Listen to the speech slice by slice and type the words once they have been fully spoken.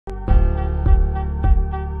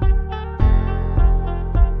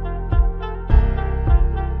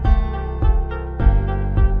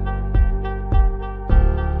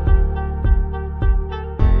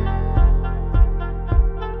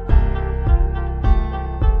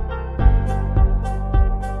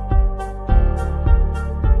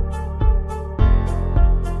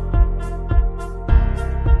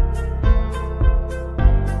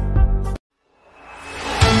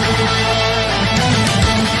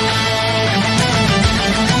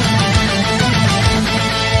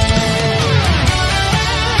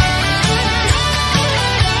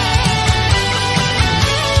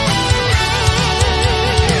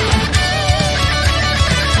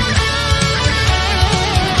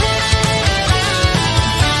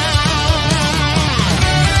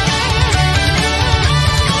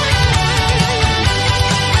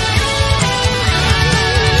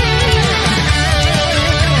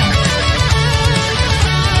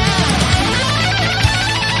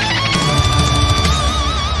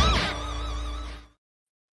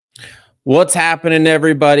What's happening,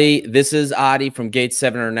 everybody? This is Adi from Gate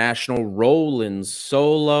 7 International, rolling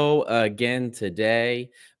solo again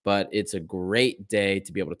today, but it's a great day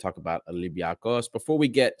to be able to talk about Olympiacos. Before we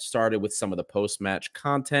get started with some of the post-match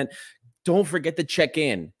content, don't forget to check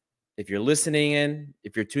in. If you're listening in,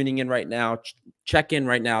 if you're tuning in right now, check in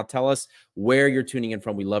right now. Tell us where you're tuning in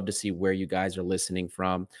from. We love to see where you guys are listening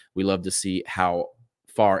from. We love to see how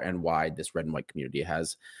far and wide this red and white community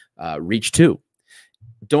has reached to.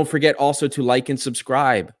 Don't forget also to like and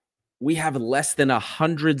subscribe. We have less than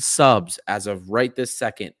 100 subs as of right this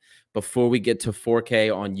second before we get to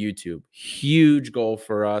 4K on YouTube. Huge goal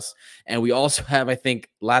for us. And we also have, I think,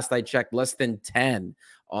 last I checked, less than 10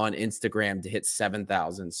 on Instagram to hit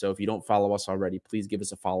 7,000. So if you don't follow us already, please give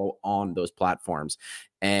us a follow on those platforms.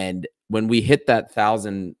 And when we hit that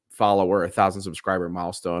 1,000 follower, 1,000 subscriber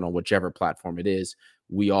milestone on whichever platform it is,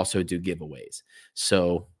 we also do giveaways.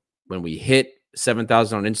 So when we hit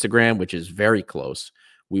 7,000 on Instagram, which is very close,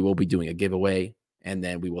 we will be doing a giveaway, and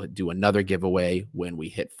then we will do another giveaway when we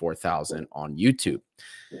hit 4,000 on YouTube.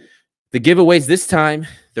 The giveaways this time,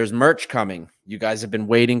 there's merch coming. You guys have been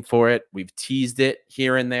waiting for it. We've teased it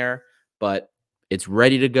here and there, but it's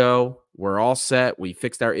ready to go. We're all set. We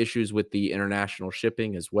fixed our issues with the international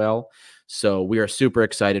shipping as well. So we are super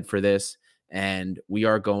excited for this. And we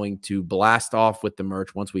are going to blast off with the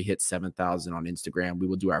merch once we hit 7,000 on Instagram. We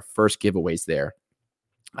will do our first giveaways there.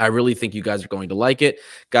 I really think you guys are going to like it.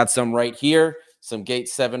 Got some right here, some Gate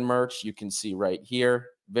 7 merch you can see right here.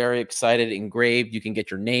 Very excited, engraved. You can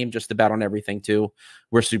get your name just about on everything too.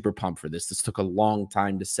 We're super pumped for this. This took a long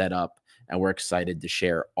time to set up, and we're excited to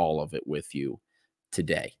share all of it with you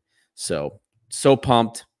today. So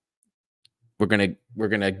pumped. We're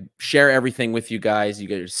gonna share everything with you guys. You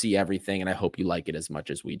get to see everything, and I hope you like it as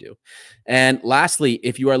much as we do. And lastly,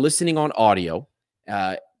 if you are listening on audio,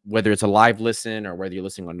 whether it's a live listen or whether you're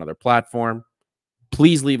listening on another platform,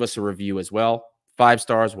 please leave us a review as well. 5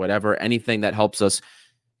 stars, whatever, anything that helps us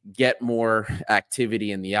get more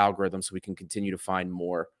activity in the algorithm so we can continue to find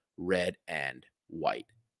more red and white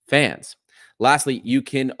fans. Lastly, you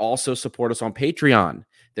can also support us on Patreon.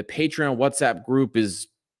 The Patreon WhatsApp group is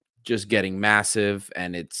just getting massive,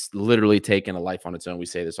 and it's literally taken a life on its own. We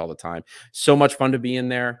say this all the time. So much fun to be in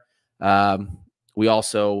there. We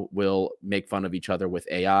also will make fun of each other with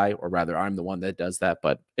AI, or rather I'm the one that does that,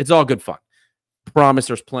 but it's all good fun. Promise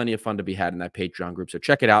there's plenty of fun to be had in that Patreon group. So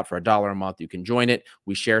check it out for $1 a month. You can join it.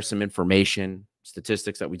 We share some information,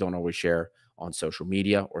 statistics that we don't always share on social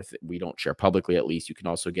media, or we don't share publicly at least. You can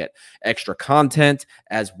also get extra content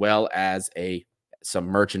as well as some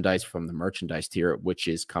merchandise from the merchandise tier, which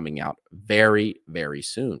is coming out very, very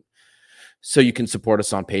soon. So you can support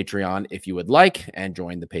us on Patreon if you would like and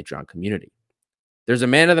join the Patreon community. There's a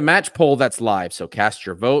man of the match poll that's live, so cast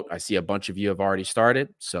your vote. I see a bunch of you have already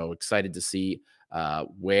started, so excited to see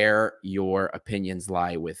where your opinions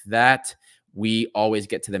lie with that. We always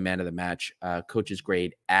get to the man of the match coach's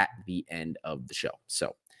grade at the end of the show.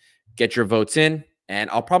 So get your votes in. And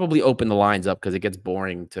I'll probably open the lines up because it gets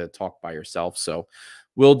boring to talk by yourself. So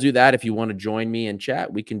we'll do that. If you want to join me and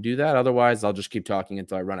chat, we can do that. Otherwise, I'll just keep talking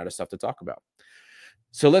until I run out of stuff to talk about.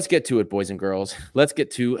 So let's get to it, boys and girls. Let's get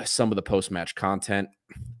to some of the post-match content.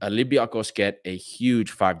 Olympiacos get a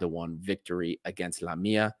huge 5-1 victory against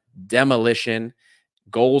Lamia. Demolition.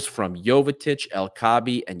 Goals from Jovetic, El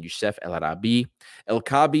Kabi, and Youssef El Arabi. El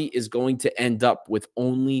Kabi is going to end up with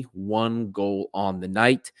only 1 goal on the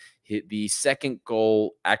night. The second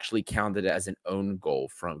goal actually counted as an own goal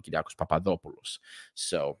from Kyriakos Papadopoulos.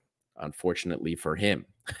 So, unfortunately for him,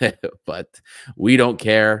 but we don't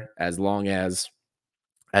care as long as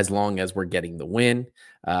we're getting the win.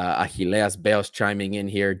 Achilleas Beos chiming in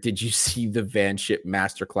here. Did you see the Van Ship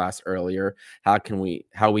masterclass earlier? How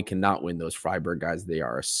we cannot win those Freiburg guys? They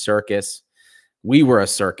are a circus. We were a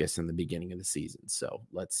circus in the beginning of the season. So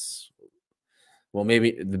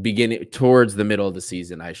maybe the beginning towards the middle of the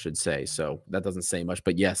season, I should say. So that doesn't say much,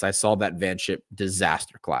 but yes, I saw that Van Ship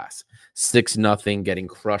disaster class. 6-0 getting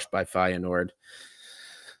crushed by Feyenoord.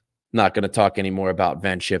 Not going to talk any more about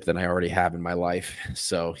Van Ship than I already have in my life.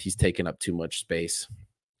 So he's taken up too much space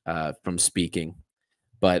from speaking.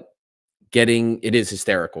 But it is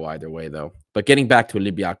hysterical either way, though. But getting back to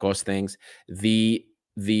Olympiacos things, the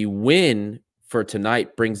win for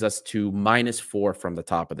tonight brings us to -4 from the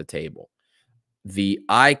top of the table. The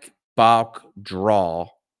Ike Bauk draw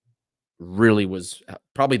really was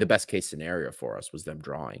probably the best case scenario for us, was them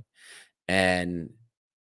drawing. And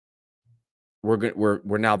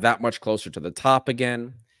we're now that much closer to the top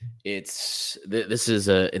again. This is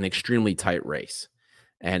an extremely tight race,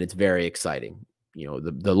 and it's very exciting.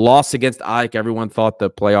 the loss against Ike, everyone thought the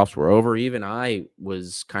playoffs were over. Even I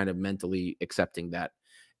was kind of mentally accepting that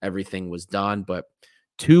everything was done. But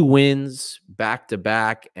 2 wins back to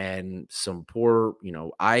back and some poor,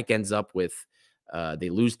 Ike ends up with they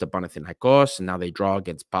lose to Olympiacos and now they draw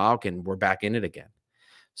against PAOK and we're back in it again.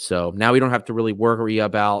 So now we don't have to really worry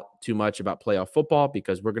about too much about playoff football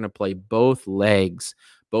because we're going to play both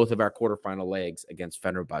of our quarterfinal legs against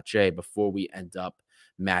Fenerbahce before we end up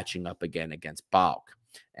matching up again against PAOK.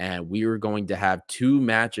 And we are going to have 2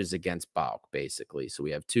 matches against PAOK, basically. So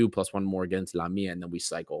we have 2 plus 1 more against Lamia, and then we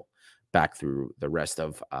cycle back through the rest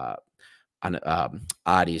of Aris,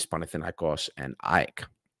 Panathinaikos, and Ike.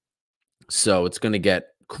 So it's going to get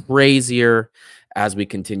crazier as we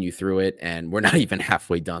continue through it, and we're not even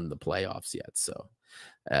halfway done the playoffs yet. So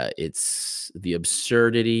it's the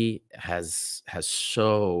absurdity has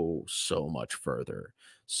so much further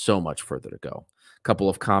to go. A couple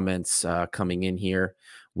of comments coming in here.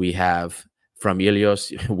 We have from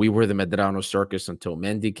Ilios, we were the Medrano circus until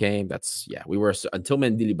Mendy came. We were until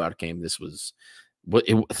Mendilibar came. This was what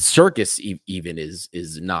circus even is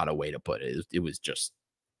not a way to put it. It was just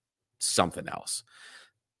something else.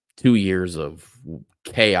 2 years of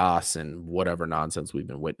chaos and whatever nonsense we've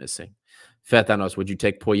been witnessing. Fetanos, would you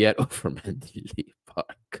take Poyet over Mendilibar?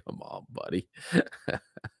 Come on, buddy.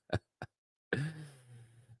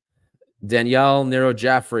 Danielle Nero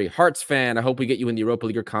Jaffrey, Hearts fan. I hope we get you in the Europa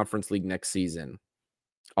League or Conference League next season.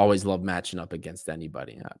 Always love matching up against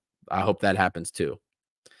anybody. I hope that happens too.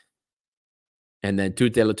 And then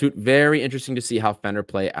Tute Latut, very interesting to see how Fener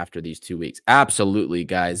play after these 2 weeks. Absolutely,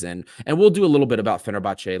 guys. And we'll do a little bit about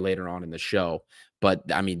Fenerbahce later on in the show. But,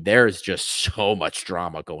 I mean, there's just so much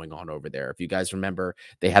drama going on over there. If you guys remember,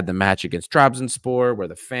 they had the match against Trabzonspor where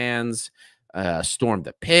the fans stormed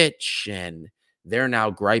the pitch, and they're now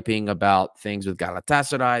griping about things with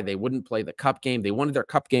Galatasaray. They wouldn't play the cup game. They wanted their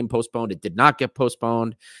cup game postponed. It did not get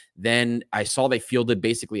postponed. Then I saw they fielded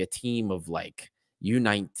basically a team of like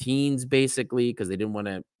U19s basically because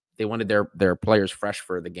they wanted their players fresh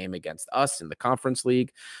for the game against us in the Conference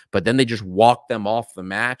League. But then they just walked them off the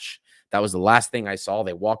match. That was the last thing I saw.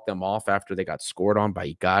 They walked them off after they got scored on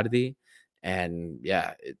by Icardi. And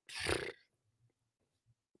yeah,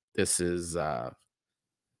 this is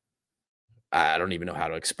I don't even know how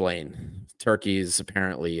to explain. Turkey is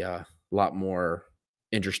apparently a lot more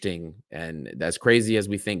interesting, and as crazy as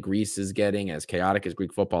we think Greece is getting, as chaotic as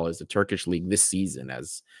Greek football is, the Turkish league this season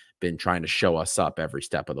has been trying to show us up every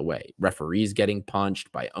step of the way. Referees getting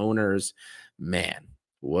punched by owners. Man,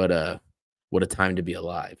 what a time to be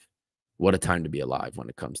alive. What a time to be alive when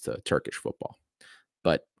it comes to Turkish football.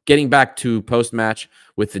 But getting back to post-match,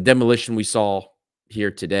 with the demolition we saw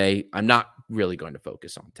here today, I'm not really going to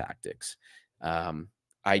focus on tactics.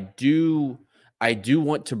 I do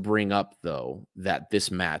want to bring up, though, that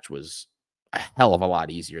this match was a hell of a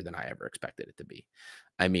lot easier than I ever expected it to be.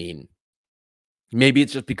 I mean, maybe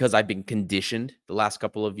it's just because I've been conditioned the last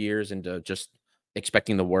couple of years into just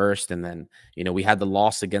expecting the worst. And then, we had the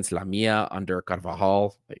loss against Lamia under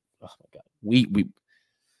Carvajal. Like, oh my God,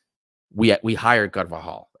 we hired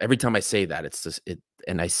Carvajal. Every time I say that, it's just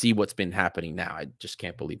and I see what's been happening now. I just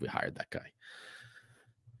can't believe we hired that guy.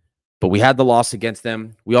 But we had the loss against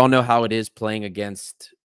them. We all know how it is playing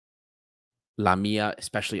against Lamia,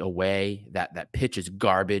 especially away. That pitch is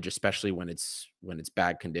garbage, especially when it's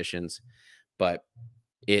bad conditions. But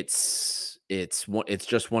it's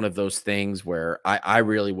just one of those things where I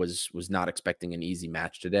really was not expecting an easy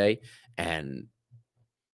match today, and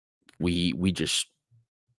we just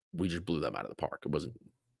blew them out of the park. It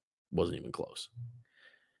wasn't even close.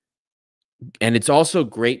 And it's also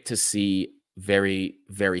great to see very,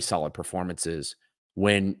 very solid performances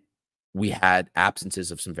when we had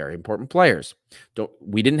absences of some very important players.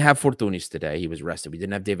 We didn't have Fortunis today. He was rested. We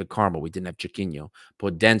didn't have David Carmel. We didn't have Chiquinho.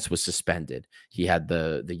 Podence was suspended. He had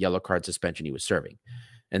the yellow card suspension he was serving.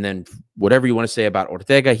 And then whatever you want to say about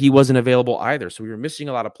Ortega, he wasn't available either. So we were missing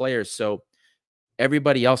a lot of players. So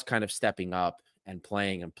everybody else kind of stepping up and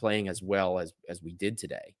playing as well as we did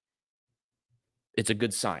today. It's a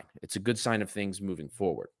good sign. It's a good sign of things moving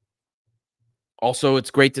forward. Also, it's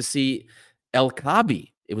great to see El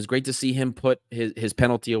Kabi. It was great to see him put his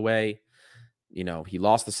penalty away. He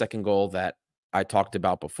lost the second goal that I talked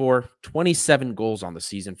about before. 27 goals on the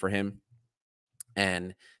season for him.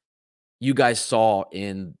 And you guys saw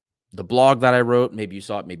in the blog that I wrote, maybe you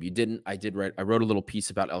saw it, maybe you didn't. I wrote a little piece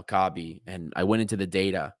about El Kabi, and I went into the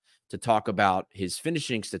data to talk about his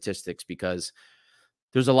finishing statistics because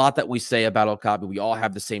there's a lot that we say about El Kabi. We all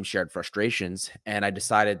have the same shared frustrations, and I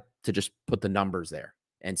decided to just put the numbers there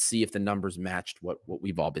and see if the numbers matched what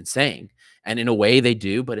we've all been saying. And in a way they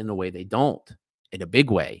do, but in a way they don't. in a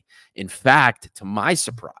big way. In fact, to my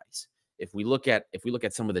surprise, if we look at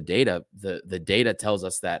some of the data, the data tells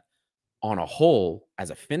us that on a whole, as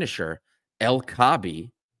a finisher, El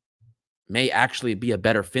Kabi may actually be a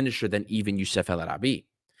better finisher than even Youssef El Arabi.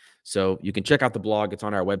 So you can check out the blog. It's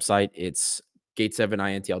on our website. It's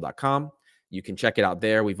gate7intl.com. You can check it out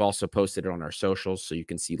there. We've also posted it on our socials, so you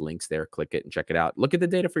can see links there. Click it and check it out. Look at the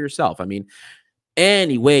data for yourself. I mean,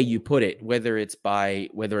 any way you put it, whether it's by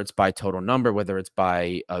total number, whether it's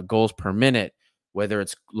by goals per minute, whether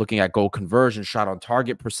it's looking at goal conversion, shot on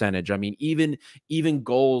target percentage. I mean, even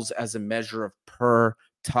goals as a measure of per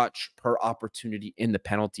touch, per opportunity in the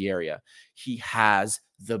penalty area. He has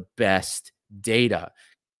the best data.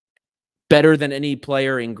 Better than any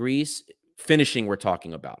player in Greece. Finishing we're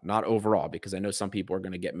talking about, not overall, because I know some people are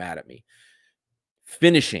going to get mad at me.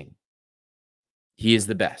 Finishing, he is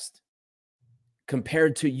the best.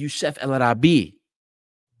 Compared to Youssef El Arabi,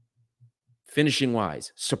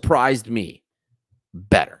 finishing-wise, surprised me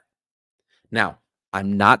better. Now,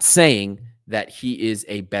 I'm not saying that he is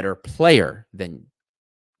a better player than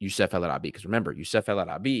Youssef El Arabi, because remember, Youssef El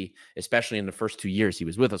Arabi, especially in the first 2 years he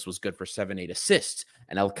was with us, was good for 7-8 assists,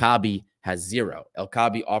 and El Kabi has 0. El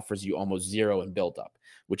Kabi offers you almost 0 in build-up,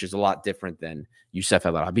 which is a lot different than Youssef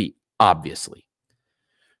El Arabi, obviously.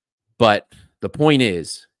 But the point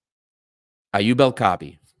is, Ayoub El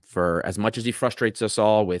Kabi, for as much as he frustrates us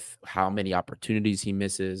all with how many opportunities he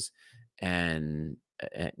misses and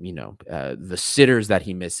the sitters that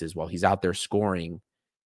he misses while he's out there scoring,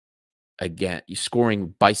 again, he's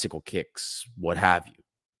scoring bicycle kicks, what have you,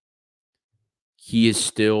 he is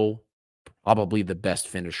still probably the best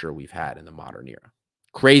finisher we've had in the modern era.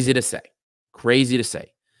 Crazy to say.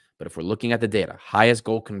 But if we're looking at the data, highest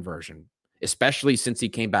goal conversion, especially since he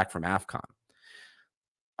came back from AFCON,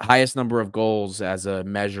 highest number of goals as a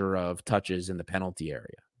measure of touches in the penalty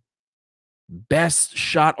area, best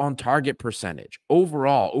shot on target percentage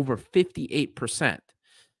overall, over 58%.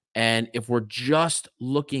 And if we're just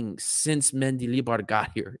looking since Mendilibar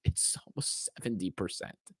got here, it's almost 70%.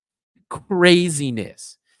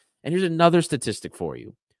 Craziness. And here's another statistic for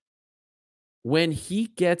you. When he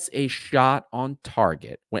gets a shot on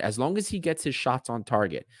target, as long as he gets his shots on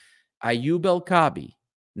target, Ayoub El Kabi,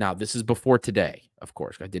 now this is before today, of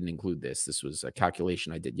course, I didn't include this. This was a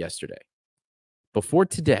calculation I did yesterday. Before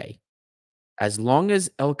today, as long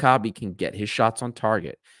as El Kabi can get his shots on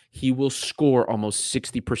target, he will score almost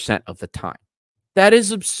 60% of the time. That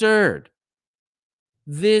is absurd.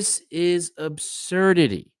 This is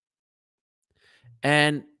absurdity.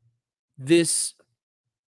 And this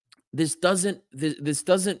doesn't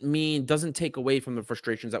take away from the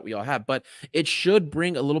frustrations that we all have, but it should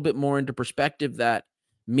bring a little bit more into perspective that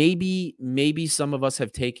maybe some of us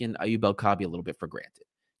have taken Ayoub El Kabi a little bit for granted.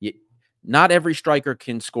 Not every striker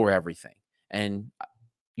can score everything. And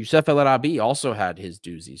Youssef El Arabi also had his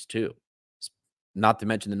doozies too. Not to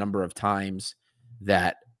mention the number of times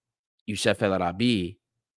that Youssef El Arabi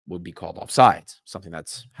would be called offsides, something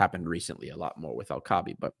that's happened recently a lot more with El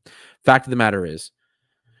Kabi. But fact of the matter is,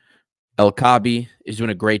 El Kabi is doing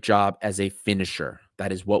a great job as a finisher.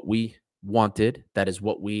 That is what we wanted. That is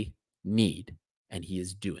what we need. And he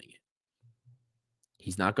is doing it.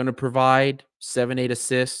 He's not going to provide 7-8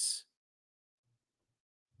 assists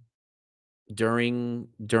during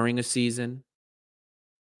a season.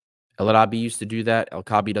 El Arabi used to do that. El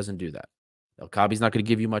Kabi doesn't do that. El Kabi's not going to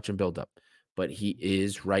give you much in build-up, but he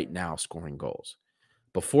is right now scoring goals.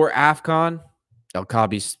 Before AFCON, El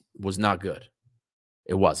Kabi was not good.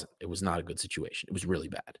 It wasn't. It was not a good situation. It was really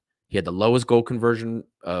bad. He had the lowest goal conversion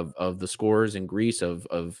of the scorers in Greece.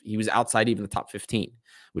 He was outside even the top 15,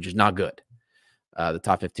 which is not good. The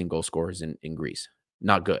top 15 goal scorers in Greece,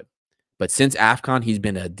 not good. But since AFCON, he's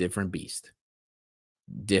been a different beast.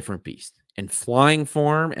 Different beast. In flying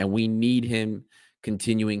form, and we need him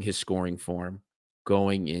continuing his scoring form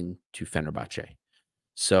going into Fenerbahce.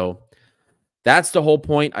 So that's the whole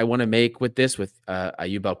point I want to make with this, with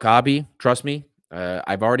Ayoub El Kabi. Trust me,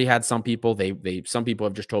 I've already had some people. Some people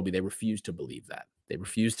have just told me they refuse to believe that. They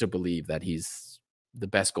refuse to believe that he's the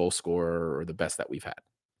best goal scorer or the best that we've had.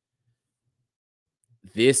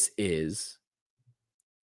 This is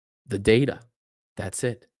the data. That's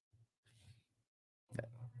it.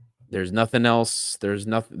 There's nothing else. There's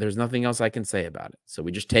nothing else I can say about it. So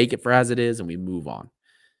we just take it for as it is and we move on.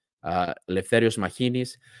 Eleftherios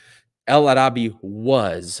Machinis. El Arabi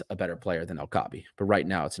was a better player than El Kabi, but right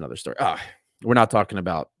now it's another story. We're not talking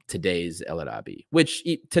about today's El Arabi, which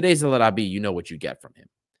today's El Arabi, you know what you get from him.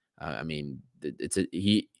 I mean,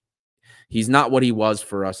 he's not what he was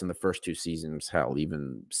for us in the first 2 seasons, hell,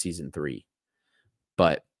 even season 3.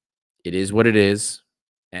 But it is what it is,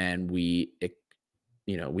 and we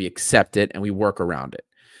we accept it and we work around it.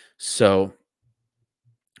 So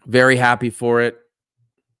very happy for it.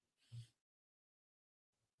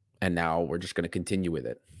 And now we're just going to continue with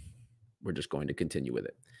it. We're just going to continue with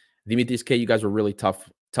it. Dimitris K, you guys were really tough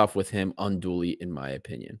with him unduly, in my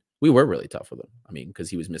opinion. We were really tough with him. I mean, because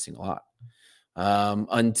he was missing a lot.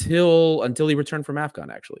 Until he returned from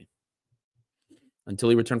AFCON, actually. Until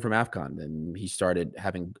he returned from AFCON, then he started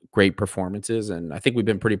having great performances, and I think we've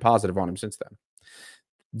been pretty positive on him since then.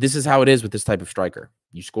 This is how it is with this type of striker.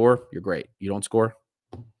 You score, you're great. You don't score,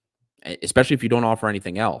 especially if you don't offer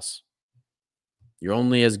anything else, you're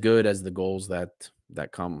only as good as the goals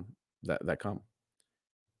that come.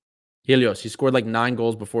 Helios, he scored like 9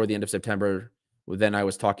 goals before the end of September. Then I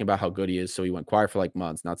was talking about how good he is, so he went quiet for like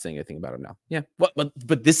months, not saying anything about him now. Yeah,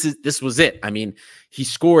 but this was it. I mean, he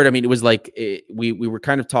scored. I mean, it was like we were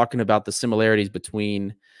kind of talking about the similarities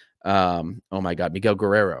between, oh my God, Miguel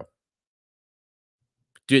Guerrero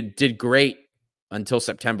did great until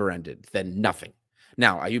September ended, then nothing.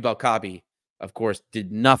 Now Ayoub El-Kabi, of course,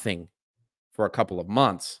 did nothing for a couple of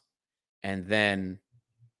months, and then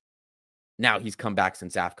now he's come back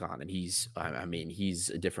since AFCON, and he's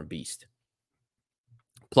a different beast.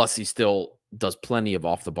 Plus, he still does plenty of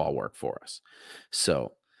off-the-ball work for us.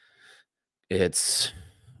 So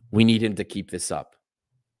we need him to keep this up.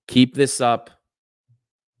 Keep this up,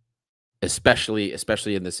 especially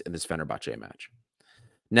in this Fenerbahce match.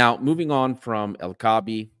 Now, moving on from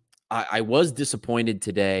El-Kabi, I was disappointed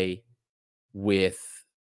today with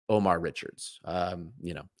Omar Richards.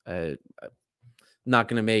 Not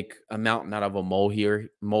going to make a mountain out of a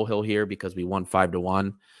molehill here because we won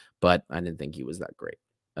 5-1, but I didn't think he was that great.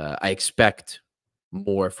 I expect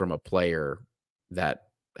more from a player that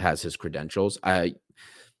has his credentials.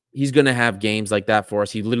 He's going to have games like that for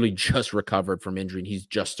us. He literally just recovered from injury, and he's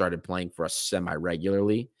just started playing for us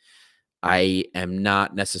semi-regularly. I am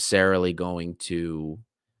not necessarily going to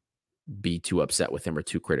be too upset with him or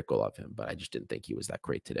too critical of him, but I just didn't think he was that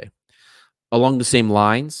great today. Along the same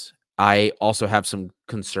lines, I also have some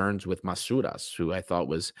concerns with Masouras, who I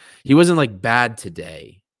thought he wasn't like bad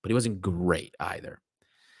today, but he wasn't great either.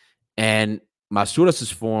 And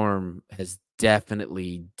Masouras' form has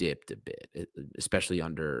definitely dipped a bit, especially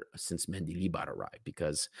since Mendilibar arrived,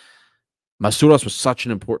 because Masouras was such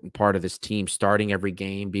an important part of this team, starting every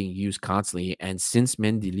game, being used constantly. And since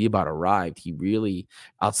Mendilibar arrived, he really,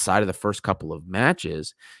 outside of the first couple of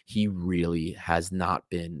matches, he really has not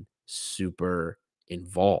been super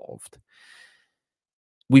involved.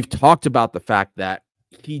 We've talked about the fact that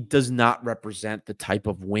he does not represent the type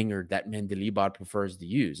of winger that Mendilibar prefers to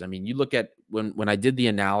use. I mean, you look at when I did the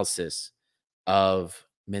analysis of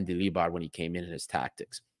Mendilibar when he came in and his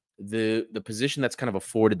tactics, the position that's kind of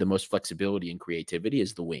afforded the most flexibility and creativity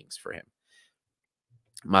is the wings for him.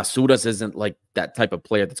 Masouras isn't like that type of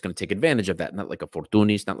player that's going to take advantage of that. Not like a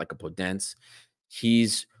Fortunis, not like a Podence.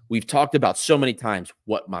 We've talked about so many times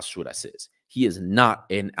what Masouras is. He is not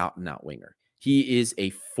an out-and-out winger. He is a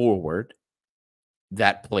forward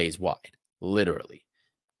that plays wide, literally.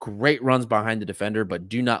 Great runs behind the defender, but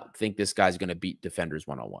do not think this guy's going to beat defenders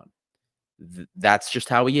one-on-one. That's just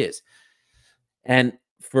how he is. And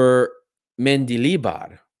for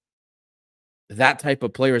Mendilibar, that type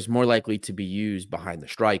of player is more likely to be used behind the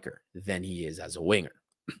striker than he is as a winger.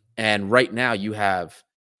 And right now you have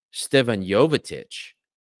Stevan Jovetic,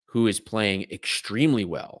 who is playing extremely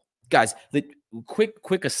well. Guys, the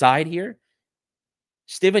quick aside here,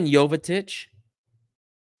 Stevan Jovetic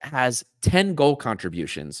has 10 goal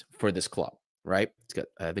contributions for this club, right? It's got,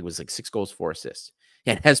 I think it was like 6 goals, 4 assists,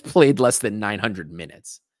 and has played less than 900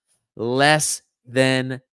 minutes. Less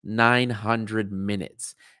than 900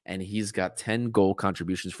 minutes. And he's got 10 goal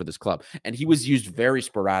contributions for this club. And he was used very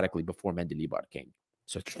sporadically before Mendilibar came.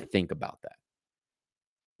 So think about that.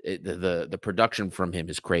 The production from him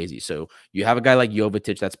is crazy. So you have a guy like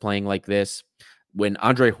Jovetic that's playing like this. When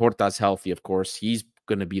Andre Horta's healthy, of course, he's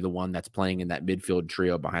going to be the one that's playing in that midfield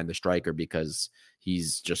trio behind the striker because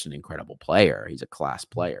he's just an incredible player. He's a class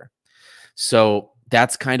player. So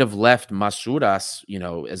that's kind of left Masouras,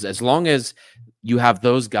 as long as you have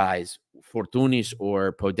those guys, Fortunis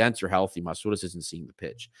or Podence are healthy, Masouras isn't seeing the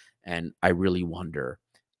pitch. And I really wonder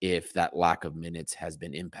if that lack of minutes has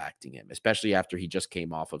been impacting him, especially after he just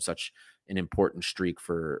came off of such an important streak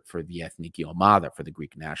for the Ethniki Omada, for the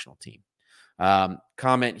Greek national team.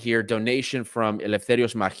 Comment here, donation from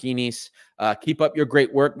Eleftherios Machinis. Keep up your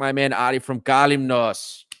great work, my man, Ari from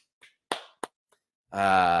Kalimnos.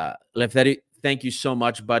 Eleftheri, thank you so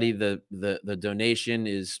much, buddy. The donation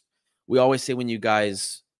is, we always say when you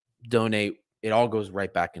guys donate, it all goes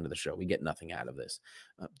right back into the show. We get nothing out of this.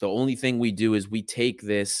 The only thing we do is we take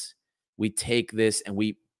this we take this and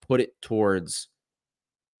we put it towards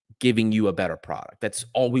giving you a better product. That's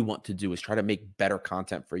all we want to do, is try to make better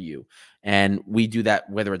content for you. And we do that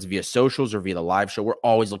whether it's via socials or via the live show. We're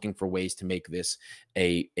always looking for ways to make this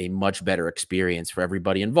a much better experience for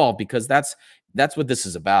everybody involved, because that's what this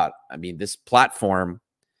is about. I mean, this platform,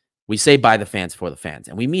 we say by the fans for the fans,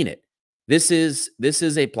 and we mean it. This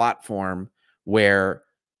is a platform where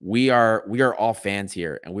we are all fans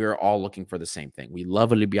here, and we are all looking for the same thing. We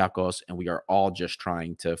love Olympiacos, and we are all just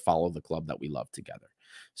trying to follow the club that we love together.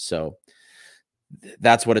 So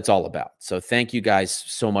that's what it's all about. So thank you guys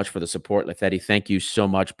so much for the support. Lefetti, thank you so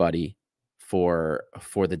much, buddy, for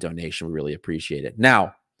the donation. We really appreciate it.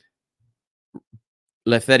 Now,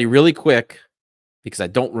 Lefetti, really quick, because I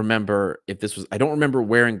don't remember I don't remember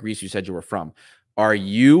where in Greece you said you were from. Are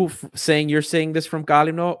you saying you're saying this from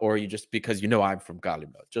Galino, or are you just because you know I'm from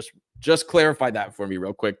Galino? Just clarify that for me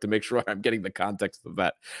real quick to make sure I'm getting the context of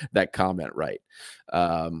that comment right.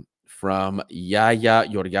 From Yaya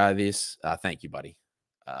Yorgadis. Thank you, buddy.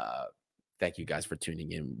 Thank you guys for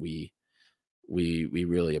tuning in. We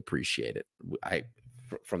really appreciate it.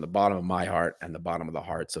 From the bottom of my heart and the bottom of the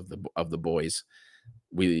hearts of the boys,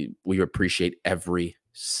 we appreciate every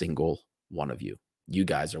single one of you. You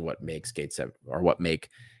guys are what makes Gate 7, or what make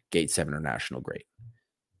Gate 7 International great.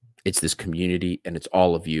 It's this community, and it's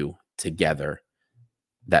all of you together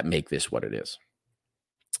that make this what it is.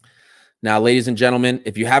 Now, ladies and gentlemen,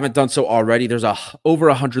 if you haven't done so already, there's over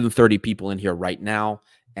 130 people in here right now,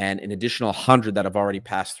 and an additional 100 that have already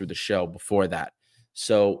passed through the show before that.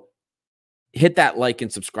 So hit that like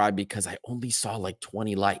and subscribe, because I only saw like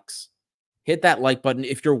 20 likes. Hit that like button.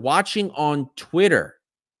 If you're watching on Twitter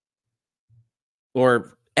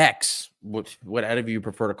or X, whatever you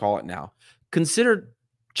prefer to call it now, consider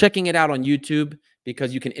checking it out on YouTube,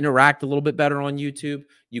 because you can interact a little bit better on YouTube.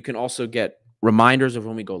 You can also get reminders of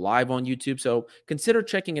when we go live on YouTube. So consider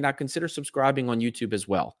checking it out. Consider subscribing on YouTube as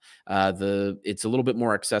well. It's a little bit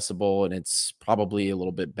more accessible, and it's probably a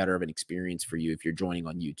little bit better of an experience for you if you're joining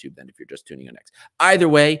on YouTube than if you're just tuning in X. Either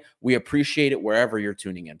way, we appreciate it wherever you're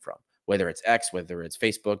tuning in from, whether it's X, whether it's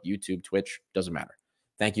Facebook, YouTube, Twitch, doesn't matter.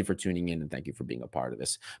 Thank you for tuning in, and thank you for being a part of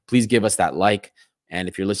this. Please give us that like. And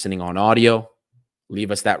if you're listening on audio,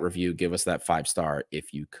 leave us that review. Give us that 5-star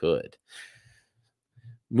if you could.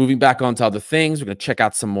 Moving back on to other things, we're going to check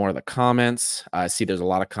out some more of the comments. I see there's a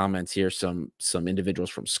lot of comments here. Some individuals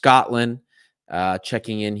from Scotland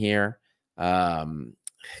checking in here. I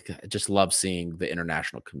just love seeing the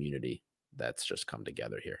international community that's just come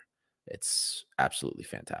together here. It's absolutely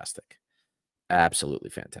fantastic. Absolutely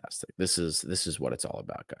fantastic. This is what it's all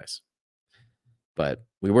about, guys. But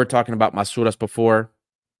we were talking about Masouras before.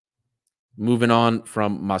 Moving on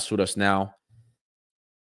from Masouras now.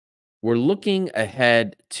 We're looking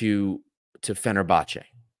ahead to Fenerbahce.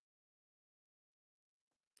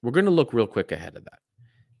 We're going to look real quick ahead of that.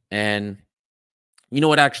 And you know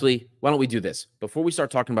what, actually, why don't we do this? Before we start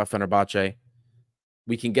talking about Fenerbahce,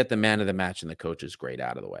 we can get the man of the match and the coach's grade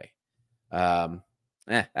out of the way.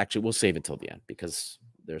 Actually, we'll save it till the end, because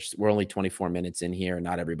we're only 24 minutes in here, and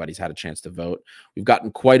not everybody's had a chance to vote. We've gotten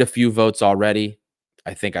quite a few votes already.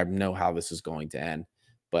 I think I know how this is going to end,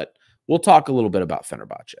 but we'll talk a little bit about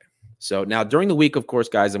Fenerbahce. So now during the week, of course,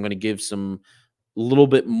 guys, I'm going to give some little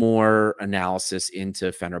bit more analysis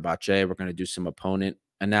into Fenerbahce. We're going to do some opponent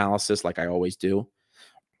analysis like I always do.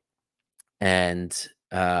 And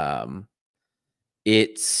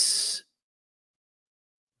this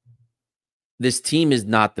team is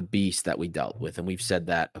not the beast that we dealt with, and we've said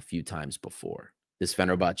that a few times before. This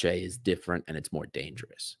Fenerbahce is different, and it's more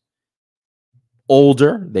dangerous.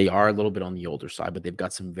 Older, they are a little bit on the older side, but they've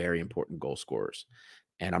got some very important goal scorers.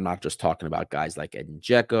 And I'm not just talking about guys like Edin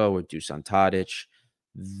Dzeko or Dusan Tadic.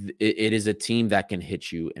 It is a team that can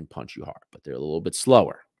hit you and punch you hard, but they're a little bit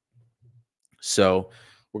slower. So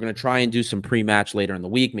we're going to try and do some pre-match later in the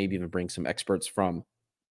week, maybe even bring some experts from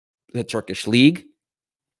the Turkish league.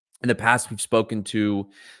 In the past, we've spoken to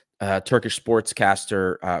Turkish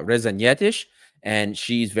sportscaster Reza Nyetish, and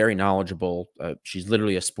she's very knowledgeable. She's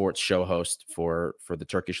literally a sports show host for the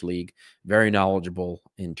Turkish league, very knowledgeable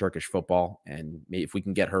in Turkish football. And maybe if we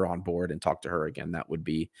can get her on board and talk to her again, that would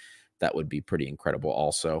be pretty incredible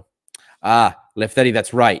also. Leftetti,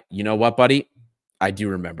 that's right. You know what, buddy? I do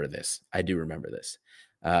remember this.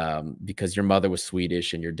 Because your mother was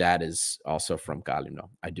Swedish and your dad is also from Galino.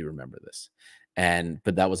 I do remember this.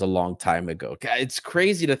 But that was a long time ago. It's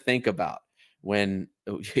crazy to think about when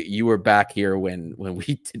you were back here when we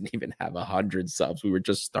didn't even have 100 subs. We were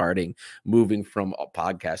just starting, moving from a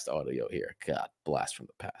podcast audio here. God, blast from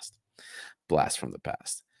the past. Blast from the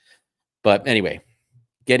past. But anyway,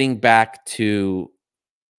 getting back to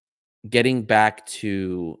getting back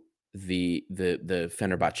to the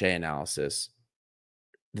Fenerbahce analysis,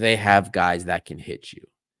 they have guys that can hit you,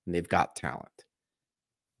 and they've got talent.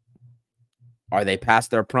 Are they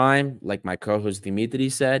past their prime, like my co-host Dimitri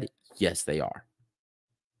said? Yes, they are.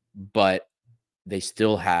 But they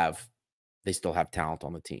still have talent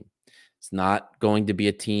on the team. It's not going to be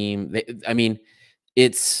a team. I mean,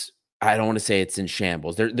 it's I don't want to say it's in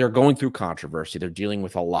shambles. They're going through controversy. They're dealing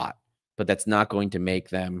with a lot, but that's not going to make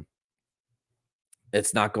them.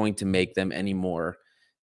 It's not going to make them any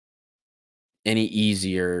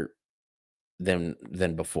easier than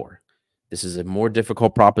before. This is a more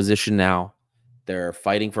difficult proposition now. They're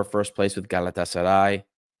fighting for first place with Galatasaray.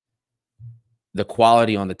 The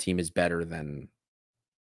quality on the team is better than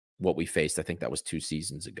what we faced. I think that was 2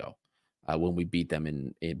 seasons ago when we beat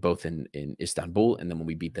them both in Istanbul, and then when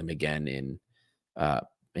we beat them again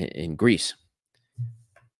in Greece.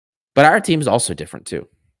 But our team is also different too.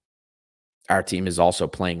 Our team is also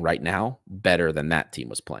playing right now better than that team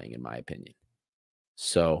was playing, in my opinion.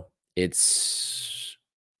 So it's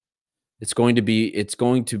going to be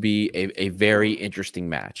a very interesting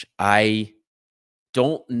match. I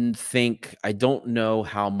don't know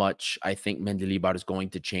how much I think Mendilibar is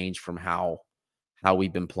going to change from how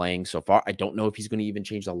we've been playing so far. I don't know if he's going to even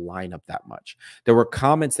change the lineup that much. There were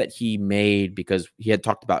comments that he made because he had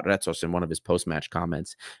talked about Retsos in one of his post-match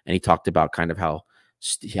comments, and he talked about kind of how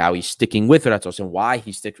he's sticking with Retsos and why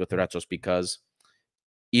he sticks with Retsos, because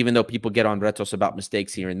even though people get on Retsos about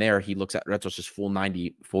mistakes here and there, he looks at Retsos' full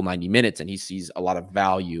 90 minutes, and he sees a lot of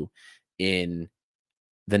value in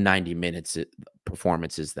the 90 minutes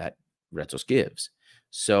performances that Retsos gives.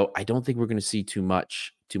 So I don't think we're going to see too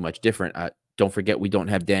much different. Don't forget, we don't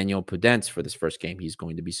have Daniel Pudence for this first game. He's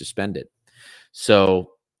going to be suspended.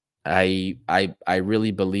 So I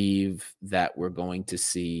really believe that we're going to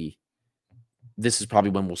see, this is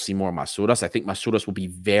probably when we'll see more Masouras. I think Masouras will be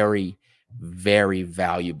very, very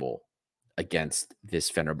valuable against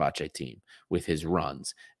this Fenerbahce team with his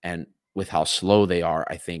runs. And with how slow they are,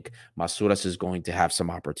 I think Masouras is going to have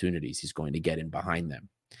some opportunities. He's going to get in behind them.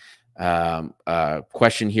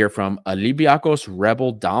 Question here from Olympiacos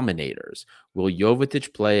Rebel Dominators. Will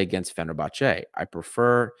Jovetic play against Fenerbahce? I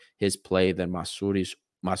prefer his play than Masouras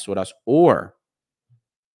or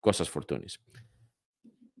Kostas Fortounis.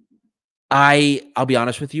 I'll be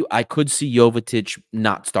honest with you. I could see Jovetic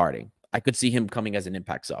not starting. I could see him coming as an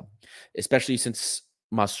impact sub, especially since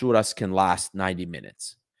Masouras can last 90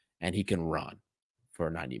 minutes and he can run for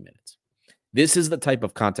 90 minutes. This is the type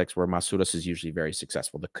of context where Masouras is usually very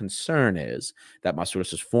successful. The concern is that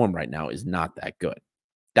Masouras' form right now is not that good.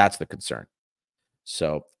 That's the concern.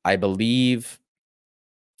 So I believe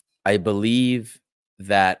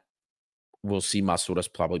that we'll see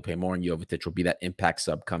Masouras probably play more, and Jovetic will be that impact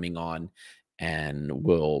sub coming on, and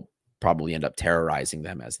will probably end up terrorizing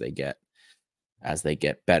them as they get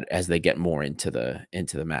more into the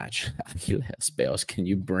match. Can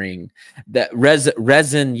you bring that?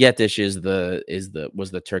 Rezin Yetish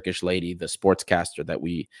was the Turkish lady, the sportscaster that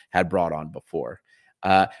we had brought on before.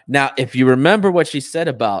 Now, if you remember what she said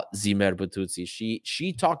about Zimer Bututsi,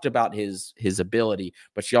 she talked about his ability,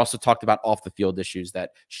 but she also talked about off the field issues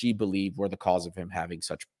that she believed were the cause of him having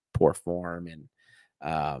such poor form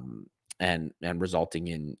and resulting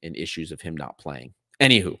in issues of him not playing.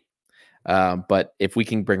 Anywho, but if we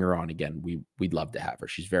can bring her on again, we'd love to have her.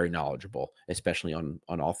 She's very knowledgeable, especially on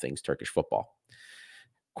all things Turkish football.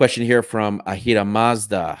 Question here from Ahira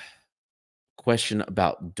Mazda. Question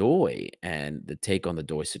about Doi and the take on the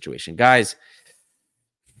Doi situation. Guys,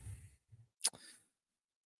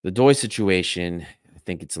 the Doi situation, I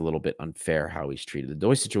think it's a little bit unfair how he's treated. The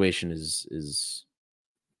Doi situation is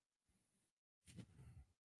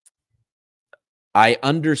I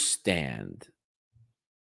understand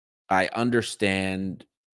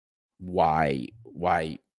why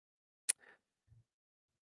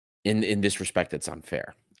in this respect it's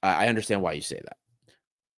unfair. I understand why you say that.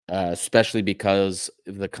 Especially because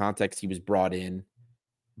of the context he was brought in,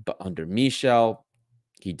 but under Michel,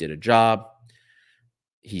 he did a job.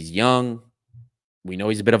 He's young. We know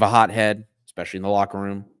he's a bit of a hothead, especially in the locker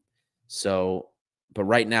room. So, but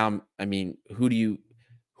right now, I mean, who do you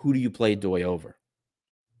play Doi over?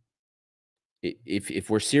 If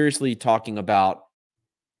we're seriously talking about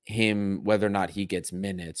him, whether or not he gets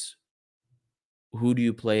minutes, who do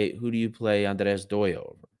you play Andres Doi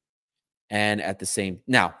over? And at the same,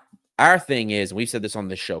 now, our thing is, we've said this on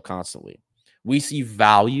this show constantly, we see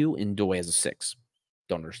value in Doi as a 6.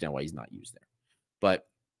 Don't understand why he's not used there. But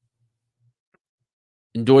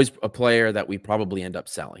Doi's a player that we probably end up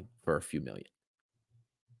selling for a few million.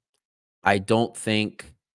 I don't think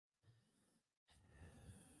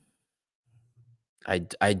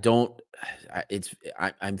I don't.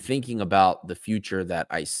 I'm thinking about the future that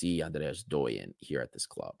I see Andreas Doy in here at this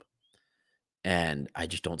club, and I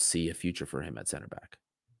just don't see a future for him at center back.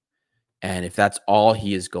 And if that's all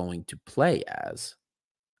he is going to play as,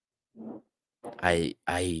 I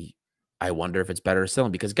I I wonder if it's better to sell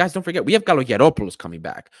him because guys, don't forget we have Kalogeropoulos coming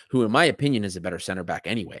back, who in my opinion is a better center back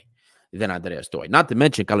anyway than Andreas Doy. Not to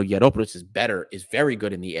mention Kalogeropoulos is very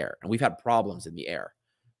good in the air, and we've had problems in the air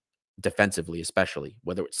defensively, especially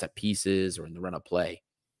whether it's set pieces or in the run of play.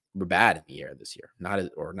 We're bad in the air this year,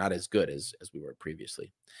 not as good as we were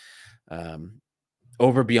previously. Um,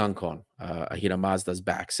 Over Biancon, Ahira Mazda's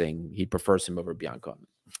back saying he prefers him over Biancon.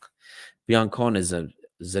 Biancon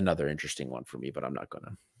is another interesting one for me, but I'm not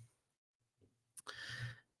gonna.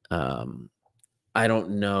 I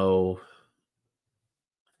don't know.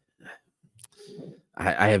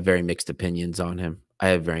 I have very mixed opinions on him. I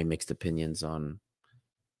have very mixed opinions on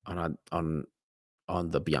on on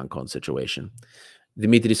the Biancon situation.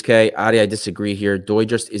 Dimitris K, Adi, I disagree here. Doy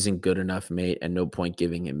just isn't good enough, mate, and no point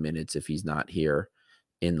giving him minutes if he's not here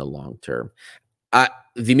in the long term.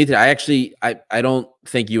 Dimitri, I don't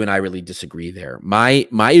think you and I really disagree there. My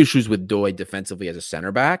issues with Doy defensively as a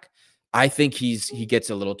center back, I think he gets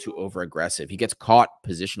a little too over aggressive. He gets caught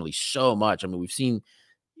positionally so much. I mean,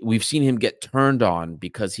 we've seen him get turned on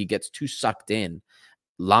because he gets too sucked in.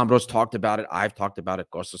 Lambros talked about it. I've talked about it.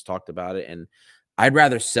 Costas talked about it. And I'd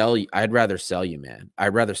rather sell you. I'd rather sell you, man.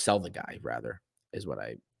 I'd rather sell the guy, rather, is what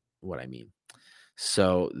I mean.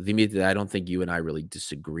 So, Dimitri, I don't think you and I really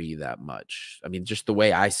disagree that much. I mean, just the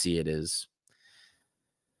way I see it is,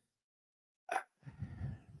 I'm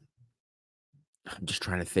just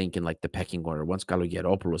trying to think in like the pecking order. Once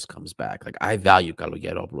Kalogeropoulos comes back, like I value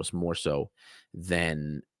Kalogeropoulos more so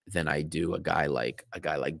than I do a guy like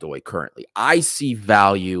Doy currently. I see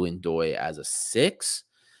value in Doy as a 6,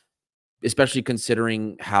 especially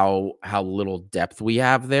considering how little depth we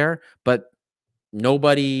have there. But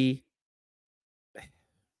nobody,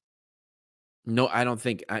 no, I don't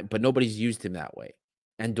think, but nobody's used him that way.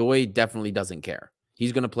 And Doy definitely doesn't care.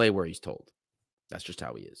 He's going to play where he's told. That's just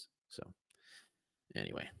how he is. So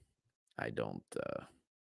anyway, I don't.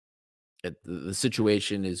 The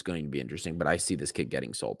situation is going to be interesting, but I see this kid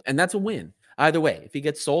getting sold, and that's a win. Either way, if he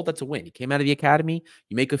gets sold, that's a win. He came out of the academy,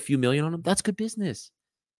 you make a few million on him, that's good business.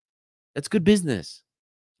 That's good business.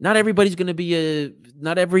 Not everybody's going to be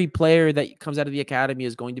not every player that comes out of the academy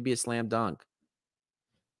is going to be a slam dunk.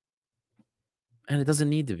 And it doesn't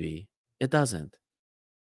need to be. It doesn't.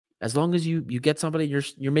 As long as you get somebody,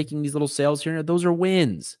 you're making these little sales here, those are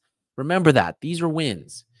wins. Remember that. These are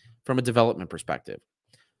wins from a development perspective.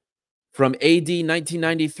 From AD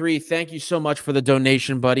 1993, thank you so much for the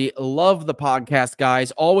donation, buddy. Love the podcast,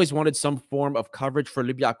 guys. Always wanted some form of coverage for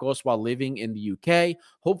Olympiacos while living in the UK.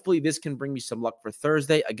 Hopefully, this can bring me some luck for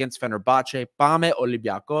Thursday against Fenerbahce. Pame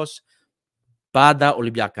Olympiacos, Pada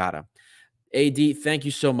Olympiakara. AD, thank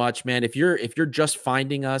you so much, man. If you're just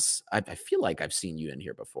finding us, I feel like I've seen you in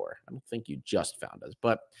here before. I don't think you just found us,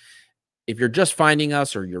 but if you're just finding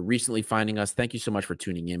us or you're recently finding us, thank you so much for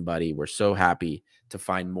tuning in, buddy. We're so happy to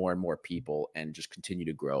find more and more people and just continue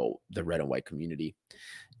to grow the red and white community.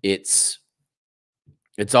 It's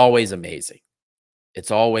always amazing.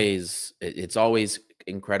 It's always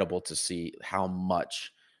incredible to see how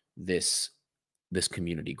much this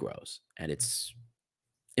community grows. And it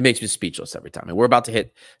makes me speechless every time. And we're about to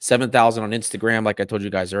hit 7,000 on Instagram, like I told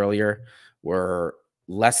you guys earlier. We're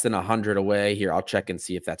less than 100 away. Here, I'll check and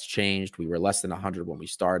see if that's changed. We were less than 100 when we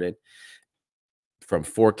started from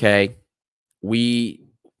 4K.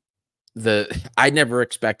 I never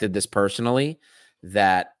expected this personally,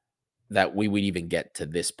 that we would even get to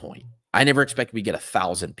this point. I never expected we'd get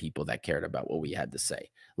 1,000 people that cared about what we had to say,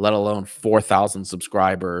 let alone 4,000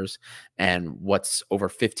 subscribers and what's over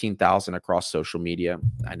 15,000 across social media.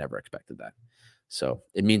 I never expected that. So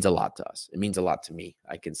it means a lot to us. It means a lot to me.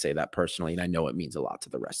 I can say that personally, and I know it means a lot to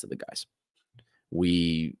the rest of the guys.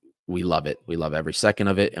 We love it. We love every second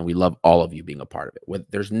of it, and we love all of you being a part of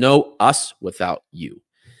it. There's no us without you.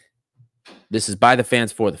 This is by the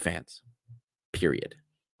fans for the fans, period.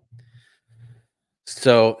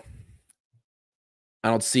 So I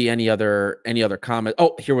don't see any other comment.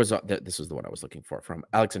 Oh, here was this was the one I was looking for from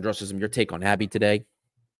Alexandrosism. Your take on Abby today?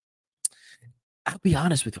 I'll be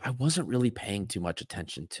honest with you, I wasn't really paying too much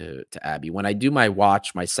attention to Abby. When I do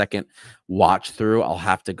my second watch through, I'll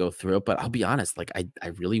have to go through it. But I'll be honest, like I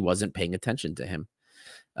really wasn't paying attention to him.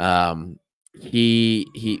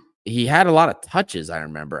 He had a lot of touches, I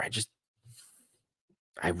remember.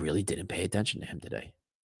 I really didn't pay attention to him today.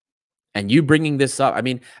 And you bringing this up, I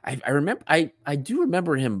mean, I remember, I do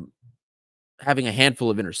remember him having a handful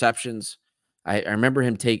of interceptions. I remember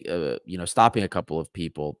him stopping a couple of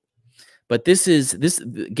people. But this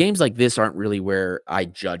games like this aren't really where I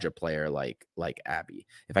judge a player like Abby.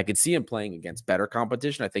 If I could see him playing against better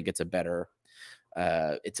competition, I think it's a better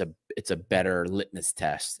it's a better litmus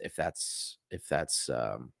test if that's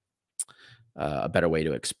a better way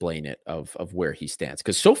to explain it of where he stands.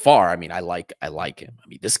 Because so far, I mean, I like him. I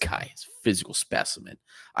mean, this guy is a physical specimen.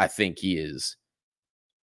 I think he is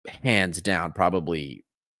hands down probably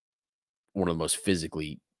one of the most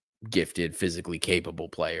physically gifted, physically capable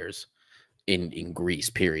players in Greece.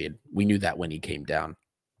 Period. We knew that when he came down.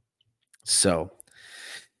 So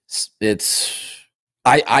it's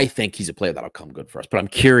I think he's a player that'll come good for us. But I'm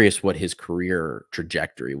curious what his career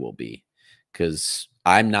trajectory will be because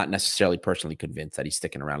I'm not necessarily personally convinced that he's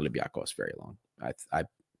sticking around Olympiacos very long. I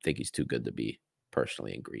think he's too good to be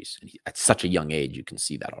personally in Greece. And at such a young age, you can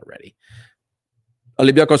see that already.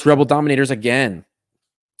 Olympiacos Rebel Dominators again.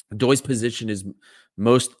 Doy's position is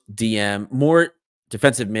more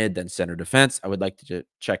defensive mid than center defense. I would like to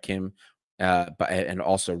check him, and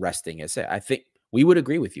also resting. I think we would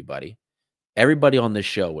agree with you, buddy. Everybody on this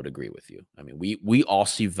show would agree with you. I mean, we all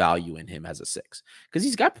see value in him as a 6 because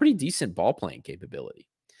he's got pretty decent ball playing capability.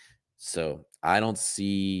 So I don't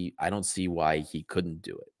see why he couldn't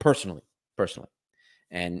do it personally.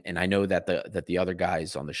 And I know that the other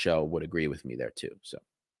guys on the show would agree with me there too. So.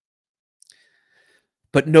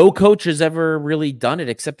 But no coach has ever really done it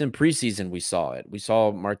except in preseason. We saw it. We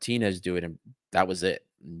saw Martinez do it, and that was it.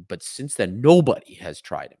 But since then, nobody has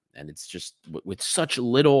tried it. And it's just with such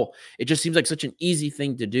little, it just seems like such an easy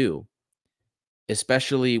thing to do,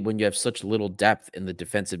 especially when you have such little depth in the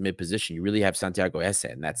defensive mid position. You really have Santiago Esse,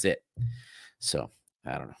 and that's it. So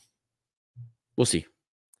I don't know. We'll see.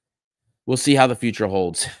 We'll see how the future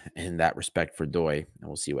holds in that respect for Doy, and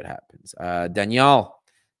we'll see what happens. Danielle.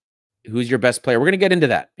 Who's your best player? We're going to get into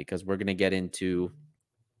that because we're going to get into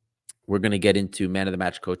man of the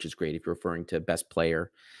match coach is great if you're referring to best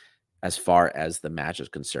player as far as the match is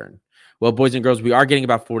concerned. Well, boys and girls, we are getting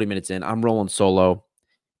about 40 minutes in. I'm rolling solo.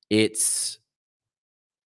 It's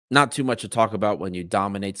not too much to talk about when you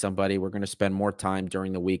dominate somebody. We're going to spend more time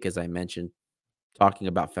during the week, as I mentioned, talking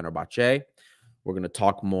about Fenerbahce. We're going to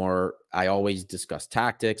talk more. I always discuss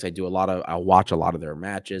tactics. I'll watch a lot of their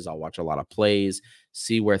matches. I'll watch a lot of plays,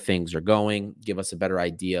 see where things are going, give us a better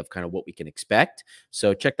idea of kind of what we can expect.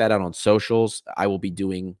 So check that out on socials. I will be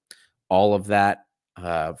doing all of that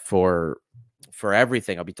for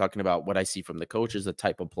everything. I'll be talking about what I see from the coaches, the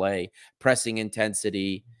type of play, pressing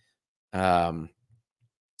intensity, and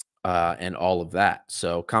all of that.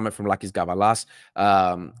 So comment from Lakis Gavalas.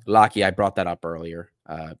 Laki, I brought that up earlier.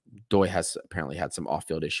 Doy has apparently had some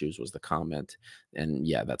off-field issues was the comment. And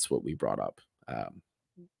yeah, that's what we brought up.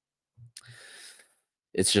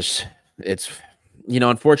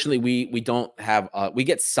 Unfortunately we don't have, we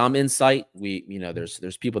get some insight.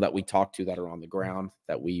 There's people that we talk to that are on the ground